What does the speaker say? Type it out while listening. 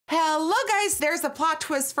Hello guys, there's a plot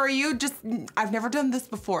twist for you. I've never done this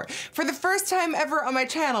before. For the first time ever on my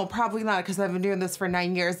channel, probably not because I've been doing this for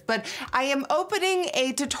 9 years, but I am opening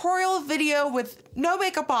a tutorial video with no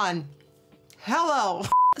makeup on. Hello.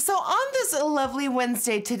 So on this lovely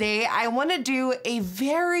Wednesday today, I want to do a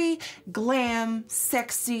very glam,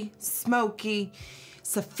 sexy, smoky,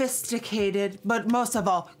 sophisticated, but most of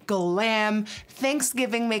all, glam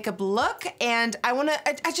Thanksgiving makeup look. And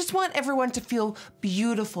I just want everyone to feel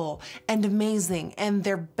beautiful and amazing and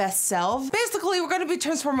their best selves. Basically, we're gonna be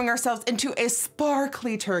transforming ourselves into a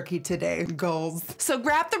sparkly turkey today, goals. So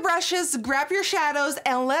grab the brushes, grab your shadows,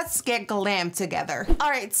 and let's get glam together. All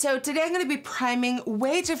right, so today I'm gonna be priming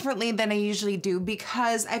way differently than I usually do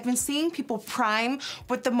because I've been seeing people prime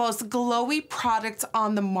with the most glowy products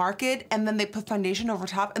on the market and then they put foundation over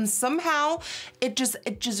top and somehow it just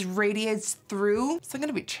radiates through. So I'm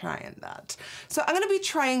gonna be trying that. So I'm gonna be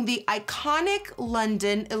trying the iconic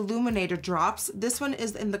London Illuminator drops. This one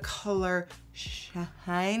is in the color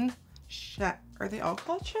Shine. Are they all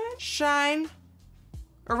called Shine? Shine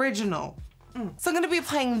Original. So I'm gonna be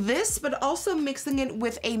applying this, but also mixing it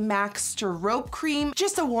with a MAC Strobe Cream.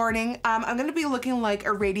 Just a warning, I'm gonna be looking like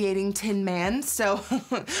a radiating tin man, so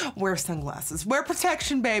wear sunglasses, wear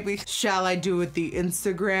protection, baby. Shall I do it the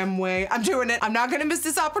Instagram way? I'm doing it. I'm not gonna miss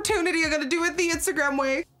this opportunity. I'm gonna do it the Instagram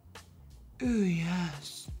way. Ooh,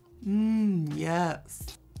 yes.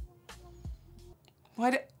 Yes.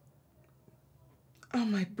 Oh,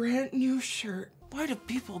 my brand new shirt. Why do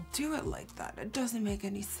people do it like that? It doesn't make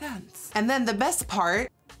any sense. And then the best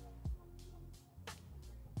part.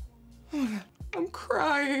 Oh my God, I'm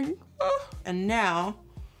crying. Oh. And now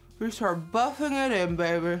we start buffing it in,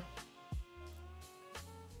 baby.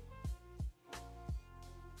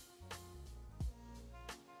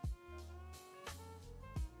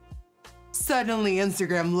 Suddenly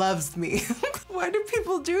Instagram loves me. Why do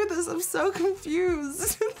people do this? I'm so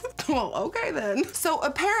confused. Well, okay then. So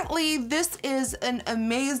apparently this is an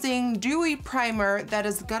amazing dewy primer that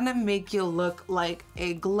is gonna make you look like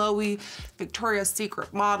a glowy Victoria's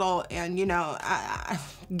Secret model, and you know,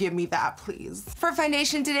 give me that please. For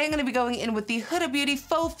foundation today, I'm gonna be going in with the Huda Beauty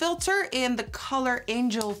Faux Filter in the color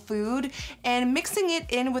Angel Food and mixing it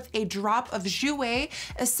in with a drop of Jouer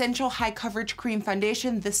Essential High Coverage Cream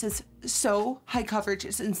Foundation. This is so high coverage,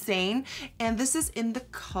 it's insane. And this is in the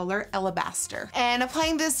color Alabaster. And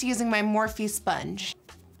applying this using my Morphe sponge.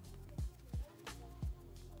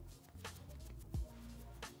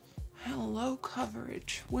 Hello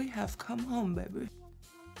coverage, we have come home, baby.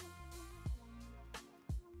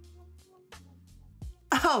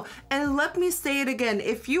 Oh, and let me say it again.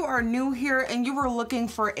 If you are new here and you were looking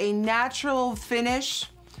for a natural finish,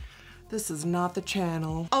 this is not the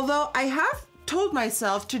channel. Although I have told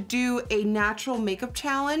myself to do a natural makeup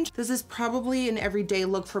challenge. This is probably an everyday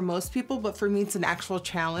look for most people, but for me it's an actual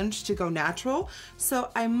challenge to go natural.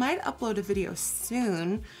 So I might upload a video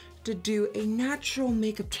soon to do a natural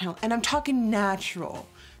makeup challenge. And I'm talking natural.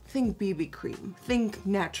 Think BB cream, think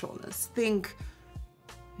naturalness, think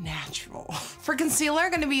natural. For concealer,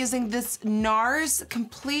 I'm gonna be using this NARS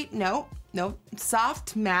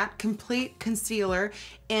Soft Matte Complete Concealer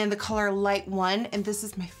in the color Light 1, and this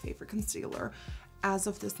is my favorite concealer as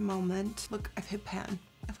of this moment. Look, I've hit pan.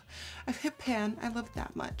 I've hit pan, I love it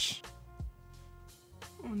that much.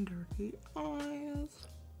 Under the eyes.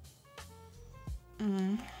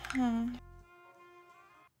 And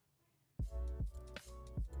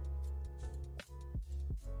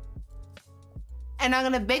I'm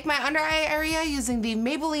gonna bake my under eye area using the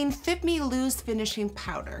Maybelline Fit Me Loose Finishing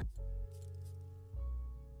Powder.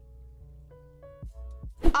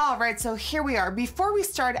 All right, so here we are. Before we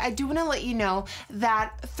start, I do wanna let you know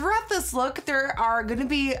that throughout this look, there are gonna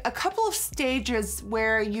be a couple of stages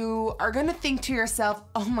where you are gonna think to yourself,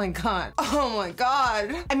 oh my God, oh my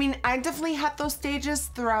God. I mean, I definitely had those stages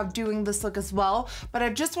throughout doing this look as well, but I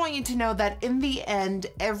just want you to know that in the end,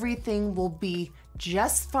 everything will be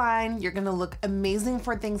just fine. You're gonna look amazing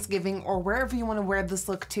for Thanksgiving or wherever you wanna wear this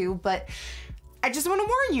look to, but I just wanna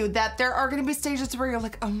warn you that there are gonna be stages where you're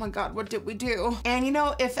like, oh my God, what did we do? And you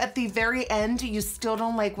know, if at the very end you still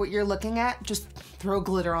don't like what you're looking at, just throw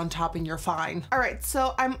glitter on top and you're fine. All right,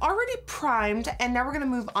 so I'm already primed and now we're gonna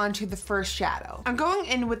move on to the first shadow. I'm going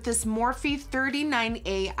in with this Morphe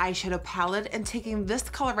 39A eyeshadow palette and taking this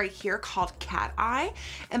color right here called Cat Eye,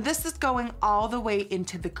 and this is going all the way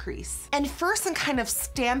into the crease. And first I'm kind of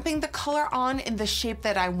stamping the color on in the shape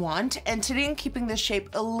that I want, and today I'm keeping the shape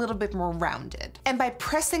a little bit more rounded. And by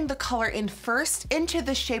pressing the color in first into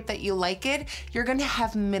the shape that you like it, you're gonna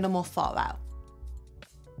have minimal fallout.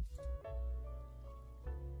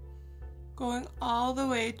 Going all the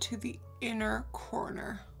way to the inner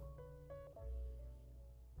corner.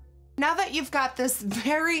 Now that you've got this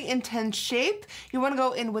very intense shape, you want to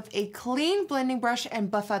go in with a clean blending brush and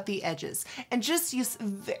buff out the edges. And just use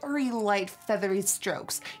very light feathery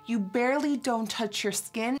strokes. You barely don't touch your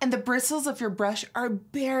skin and the bristles of your brush are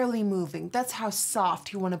barely moving. That's how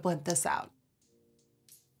soft you want to blend this out.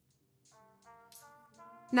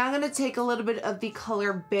 Now I'm gonna take a little bit of the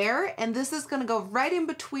color Bear, and this is gonna go right in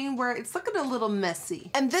between where it's looking a little messy.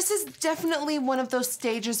 And this is definitely one of those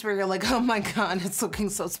stages where you're like, oh my God, it's looking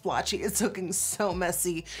so splotchy, it's looking so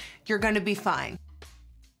messy. You're gonna be fine.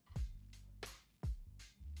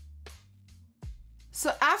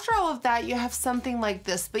 So after all of that, you have something like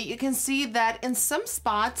this, but you can see that in some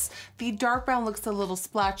spots, the dark brown looks a little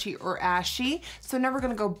splotchy or ashy. So now we're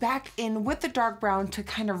gonna go back in with the dark brown to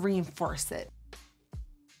kind of reinforce it.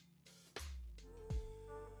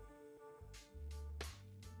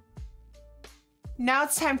 Now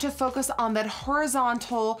it's time to focus on that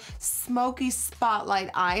horizontal smoky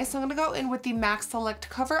spotlight eye. So I'm gonna go in with the MAC Select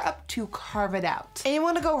Cover Up to carve it out. And you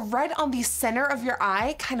wanna go right on the center of your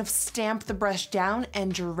eye, kind of stamp the brush down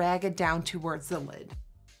and drag it down towards the lid.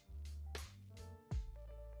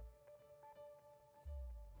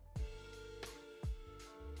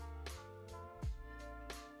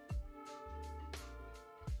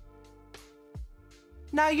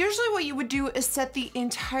 Now, usually what you would do is set the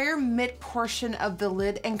entire mid portion of the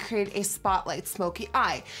lid and create a spotlight smoky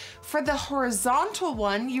eye. For the horizontal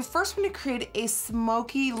one, you first want to create a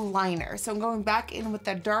smoky liner. So I'm going back in with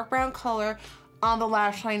that dark brown color on the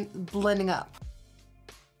lash line, blending up.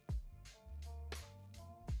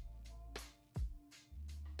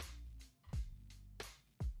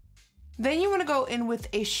 Then you want to go in with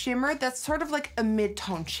a shimmer that's sort of like a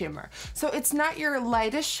mid-tone shimmer. So it's not your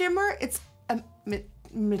lightest shimmer, it's a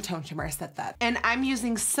mid-tone shimmer, I said that. And I'm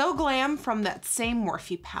using So Glam from that same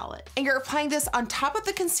Morphe palette. And you're applying this on top of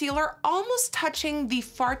the concealer, almost touching the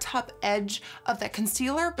far top edge of that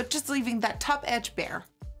concealer, but just leaving that top edge bare.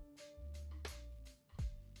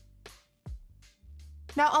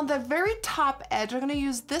 Now on the very top edge, I'm gonna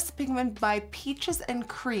use this pigment by Peaches and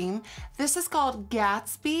Cream. This is called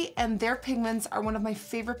Gatsby, and their pigments are one of my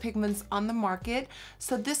favorite pigments on the market.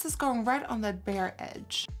 So this is going right on that bare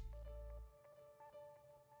edge.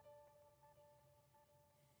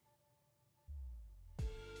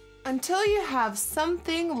 Until you have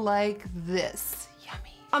something like this.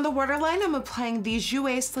 Yummy. On the waterline, I'm applying the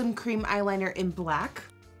Jouer Slim Cream eyeliner in black.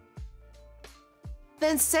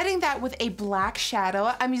 Then setting that with a black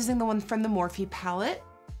shadow, I'm using the one from the Morphe palette.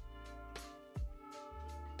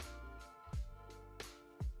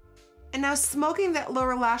 And now smoking that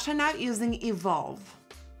lower lash line out using Evolve.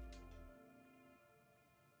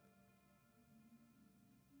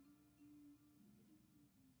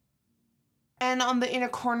 And on the inner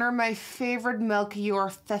corner, my favorite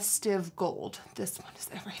Melkior Festive Gold. This one is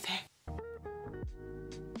everything.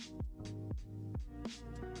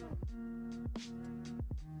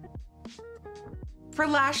 For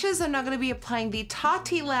lashes, I'm now gonna be applying the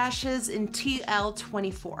Tati lashes in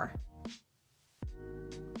TL24.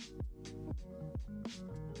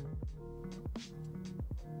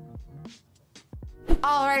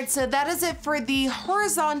 All right, so that is it for the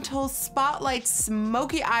horizontal spotlight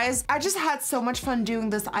smoky eyes. I just had so much fun doing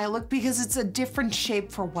this eye look because it's a different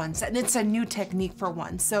shape for once and it's a new technique for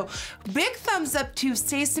once. So big thumbs up to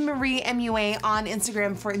Stacey Marie MUA on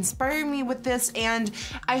Instagram for inspiring me with this, and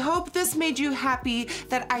I hope this made you happy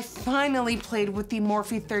that I finally played with the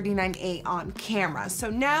Morphe 39A on camera. So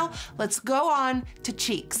now let's go on to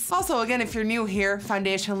cheeks. Also, again, if you're new here,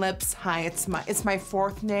 foundation lips, hi, it's my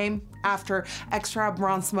fourth name after extra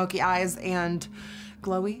brown smoky eyes and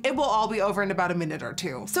glowy. It will all be over in about a minute or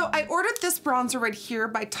two. So I ordered this bronzer right here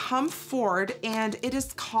by Tom Ford, and it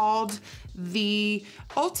is called the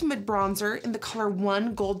Ultimate Bronzer in the color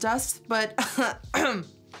 1 Gold Dust, but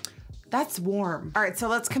that's warm. All right, so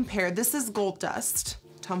let's compare. This is Gold Dust,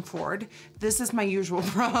 Tom Ford. This is my usual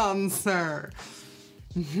bronzer.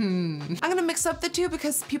 I'm gonna mix up the two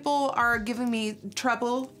because people are giving me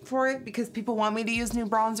trouble for it because people want me to use new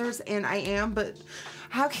bronzers, and I am, but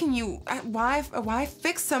how can you, why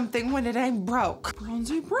fix something when it ain't broke?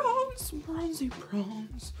 Bronzy bronze, bronzy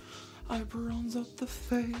bronze, I bronze up the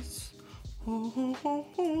face. Oh,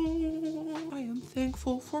 I am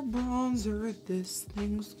thankful for bronzer this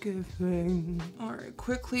Thanksgiving. All right,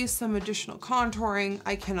 quickly, some additional contouring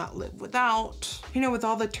I cannot live without. You know, with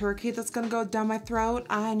all the turkey that's gonna go down my throat,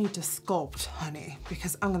 I need to sculpt, honey,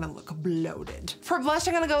 because I'm gonna look bloated. For blush,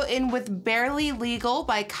 I'm gonna go in with Barely Legal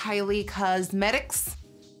by Kylie Cosmetics.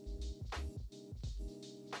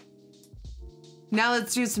 Now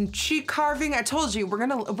let's do some cheek carving. I told you, we're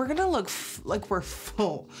gonna look like we're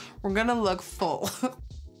full. We're gonna look full.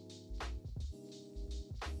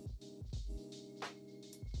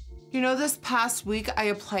 You know, this past week I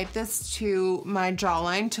applied this to my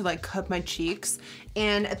jawline to like cut my cheeks,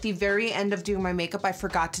 and at the very end of doing my makeup I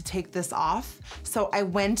forgot to take this off. So I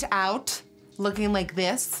went out looking like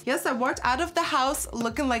this. Yes, I walked out of the house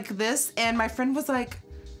looking like this, and my friend was like,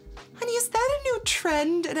 honey, is that a new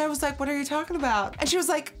trend? And I was like, what are you talking about? And she was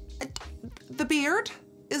like, the beard?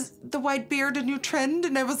 Is the white beard a new trend?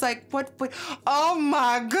 And I was like, what? Oh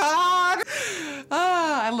my God.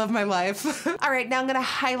 Ah, I love my life. All right, now I'm gonna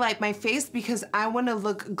highlight my face because I wanna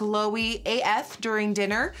look glowy AF during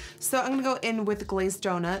dinner. So I'm gonna go in with glazed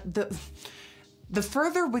donut. The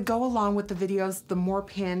further we go along with the videos, the more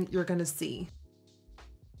pan you're gonna see.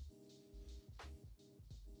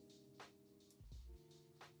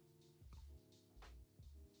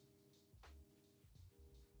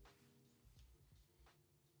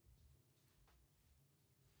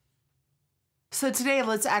 So today,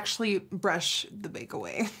 let's actually brush the bake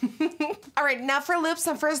away. All right, now for lips,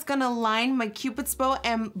 I'm first gonna line my Cupid's bow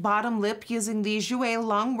and bottom lip using the Jouer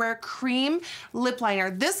Longwear Cream Lip Liner.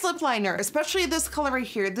 This lip liner, especially this color right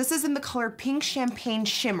here, this is in the color Pink Champagne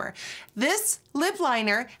Shimmer. This lip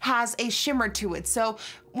liner has a shimmer to it. So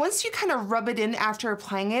once you kind of rub it in after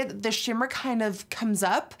applying it, the shimmer kind of comes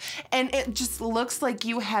up and it just looks like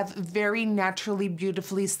you have very naturally,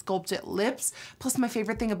 beautifully sculpted lips. Plus my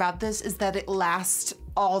favorite thing about this is that it lasts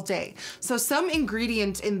all day. So some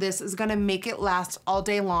ingredient in this is gonna make it last all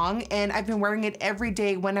day long, and I've been wearing it every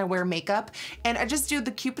day when I wear makeup. And I just do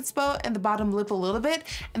the Cupid's bow and the bottom lip a little bit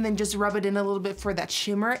and then just rub it in a little bit for that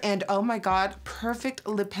shimmer, and oh my God, perfect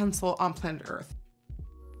lip pencil on planet Earth.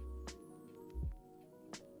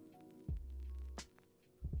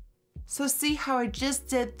 So see how I just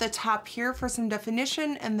did the top here for some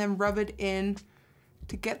definition and then rub it in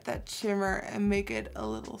to get that shimmer and make it a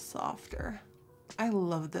little softer. I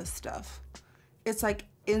love this stuff. It's like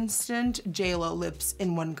instant JLo lips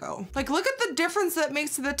in one go. Like, look at the difference that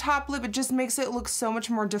makes to the top lip. It just makes it look so much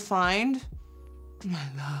more defined. My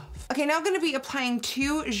love. Okay, now I'm gonna be applying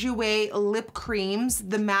two Jouer lip creams,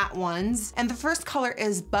 the matte ones. And the first color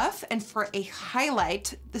is Buff, and for a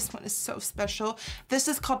highlight, this one is so special. This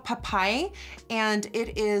is called Papaya, and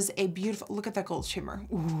it is a beautiful, look at that gold shimmer.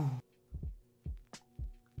 Ooh.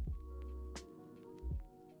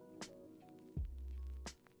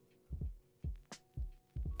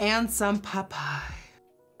 And some papaya.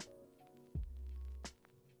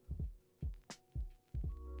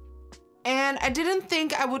 And I didn't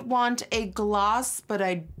think I would want a gloss, but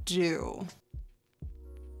I do.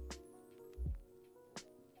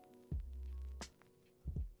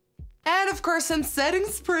 And of course, some setting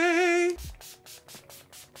spray.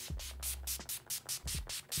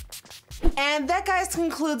 And that, guys,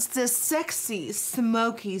 concludes this sexy,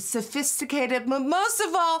 smoky, sophisticated, but most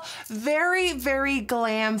of all, very, very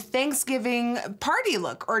glam Thanksgiving party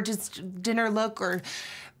look, or just dinner look, or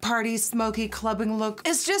party, smoky, clubbing look.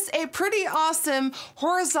 It's just a pretty awesome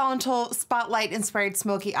horizontal spotlight inspired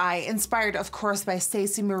smoky eye, inspired of course by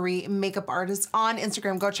Stacey Marie, makeup artist on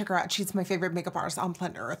Instagram. Go check her out. She's my favorite makeup artist on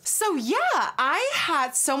planet Earth. So yeah, I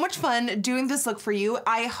had so much fun doing this look for you.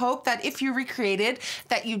 I hope that if you recreated,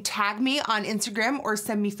 that you tag me on Instagram or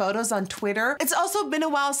send me photos on Twitter. It's also been a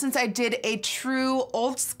while since I did a true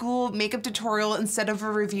old school makeup tutorial instead of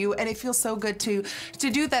a review, and it feels so good to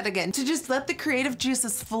do that again, to just let the creative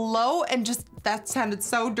juices flow and just, that sounded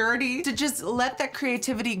so dirty, to just let that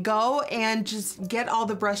creativity go and just get all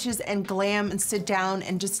the brushes and glam and sit down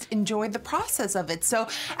and just enjoy the process of it. So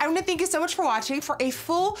I want to thank you so much for watching. For a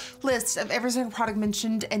full list of every single product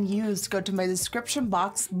mentioned and used, go to my description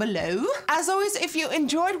box below. As always, if you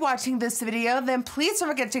enjoyed watching this video, then please don't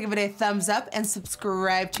forget to give it a thumbs up and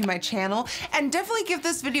subscribe to my channel. And definitely give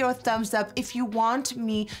this video a thumbs up if you want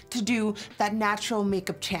me to do that natural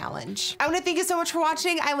makeup challenge. I want to thank you so much for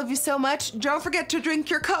watching. I love you so much. Don't forget to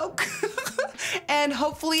drink your Coke. And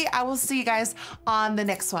hopefully I will see you guys on the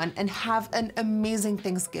next one, and have an amazing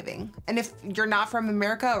Thanksgiving. And if you're not from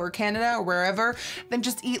America or Canada or wherever, then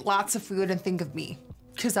just eat lots of food and think of me,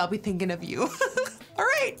 because I'll be thinking of you. All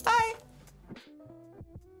right, bye.